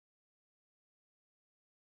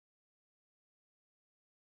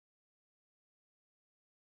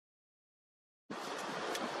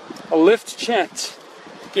A lift chant.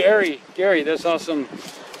 Gary, that's awesome.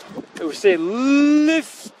 It would say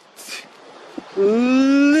lift,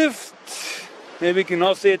 lift. Maybe we can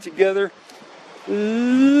all say it together.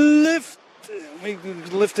 Lift. We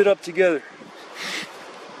can lift it up together.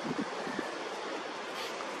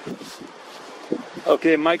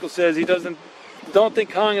 Okay, Michael says he don't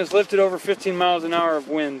think Kong has lifted over 15 miles an hour of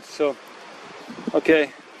wind. So,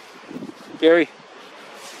 okay, Gary.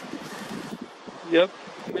 Yep,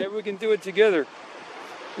 maybe we can do it together.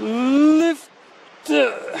 Lift.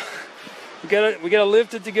 We gotta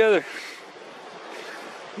lift it together.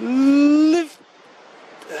 Lift.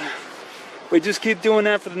 We just keep doing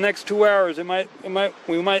that for the next 2 hours. We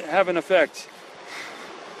might have an effect.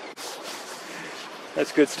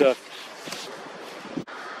 That's good stuff.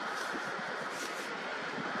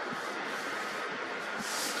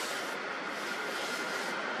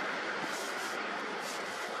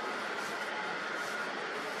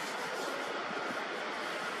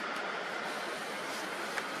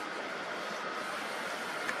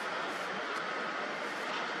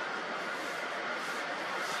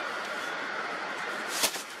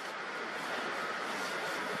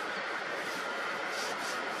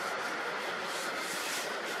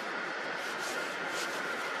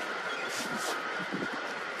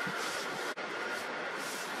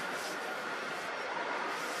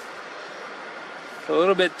 A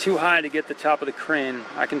little bit too high to get the top of the crane.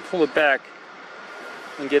 I can pull it back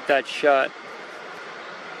and get that shot.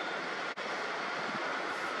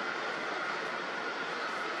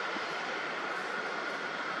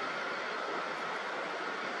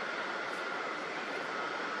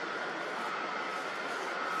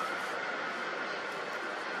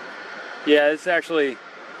 Yeah, it's actually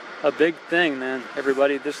a big thing, man.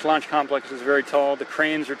 Everybody, this launch complex is very tall. The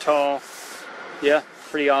cranes are tall. Yeah,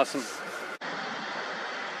 pretty awesome.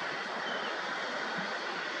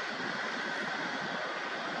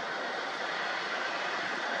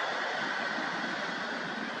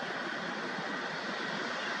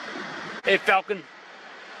 Hey, Falcon.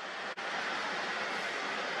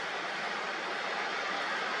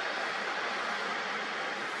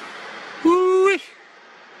 Woo-wee.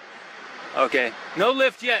 Okay, no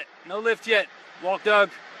lift yet. No lift yet. Walk dog.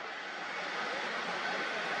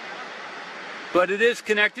 But it is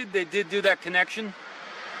connected. They did do that connection.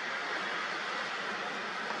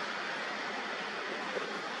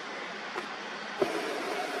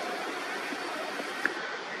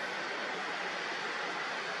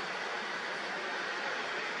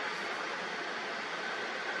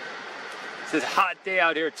 It's a hot day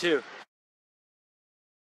out here too.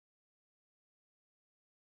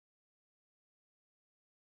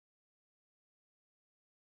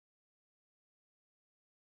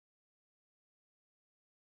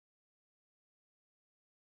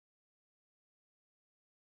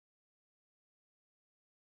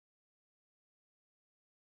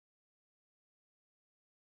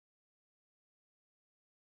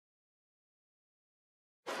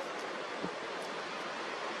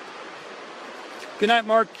 Good night,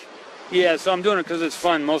 Mark. Yeah, so I'm doing it because it's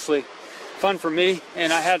fun, mostly. Fun for me,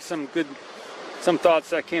 and I had some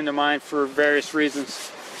thoughts that came to mind for various reasons.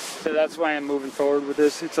 So that's why I'm moving forward with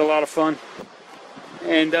this. It's a lot of fun,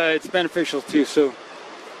 and it's beneficial too. So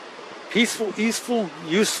peaceful, easeful,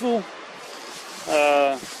 useful,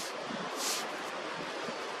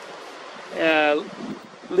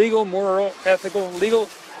 legal, moral, ethical. Legal.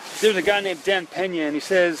 There's a guy named Dan Pena, and he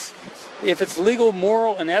says if it's legal,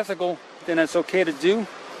 moral, and ethical, then it's okay to do.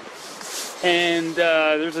 And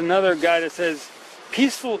there's another guy that says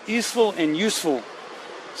peaceful, easeful, and useful.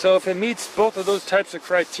 So if it meets both of those types of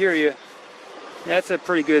criteria, that's a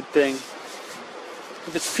pretty good thing.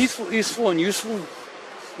 If it's peaceful, easeful, and useful,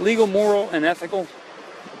 legal, moral, and ethical,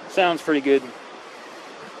 sounds pretty good.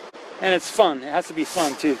 And it's fun. It has to be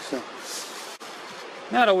fun too. So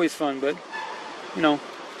not always fun, but you know.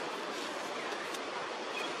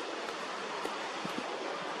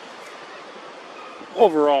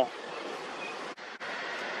 Overall.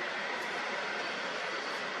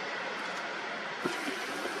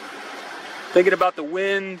 Thinking about the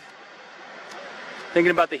wind,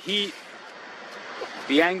 thinking about the heat,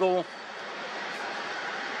 the angle.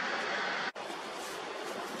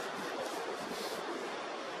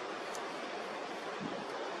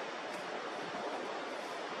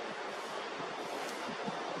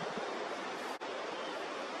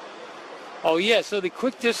 Oh yeah, so the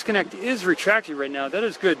quick disconnect is retracted right now. That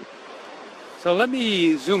is good. So let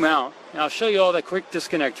me zoom out, and I'll show you all that quick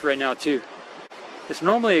disconnect right now too. It's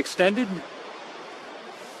normally extended,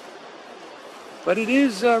 but it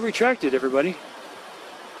is retracted, everybody.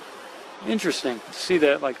 Interesting to see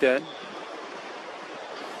that like that.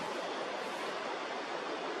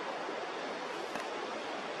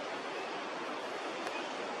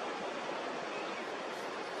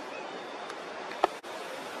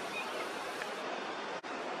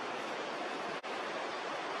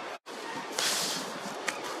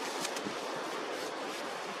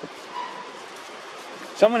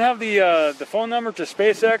 Someone have the phone number to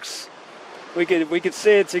SpaceX? We could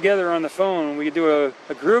say it together on the phone. We could do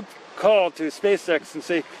a group call to SpaceX and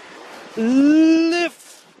say,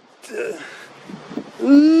 lift,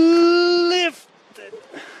 lift.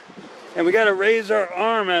 And we got to raise our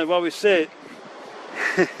arm while we say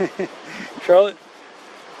it. Charlotte?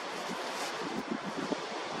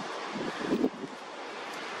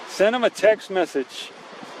 Send them a text message.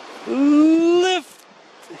 Lift.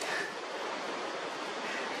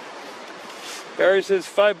 Barry says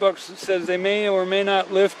 $5 says they may or may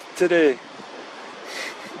not lift today.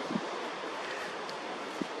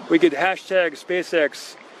 We could hashtag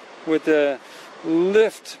SpaceX with the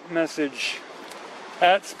lift message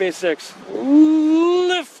at SpaceX.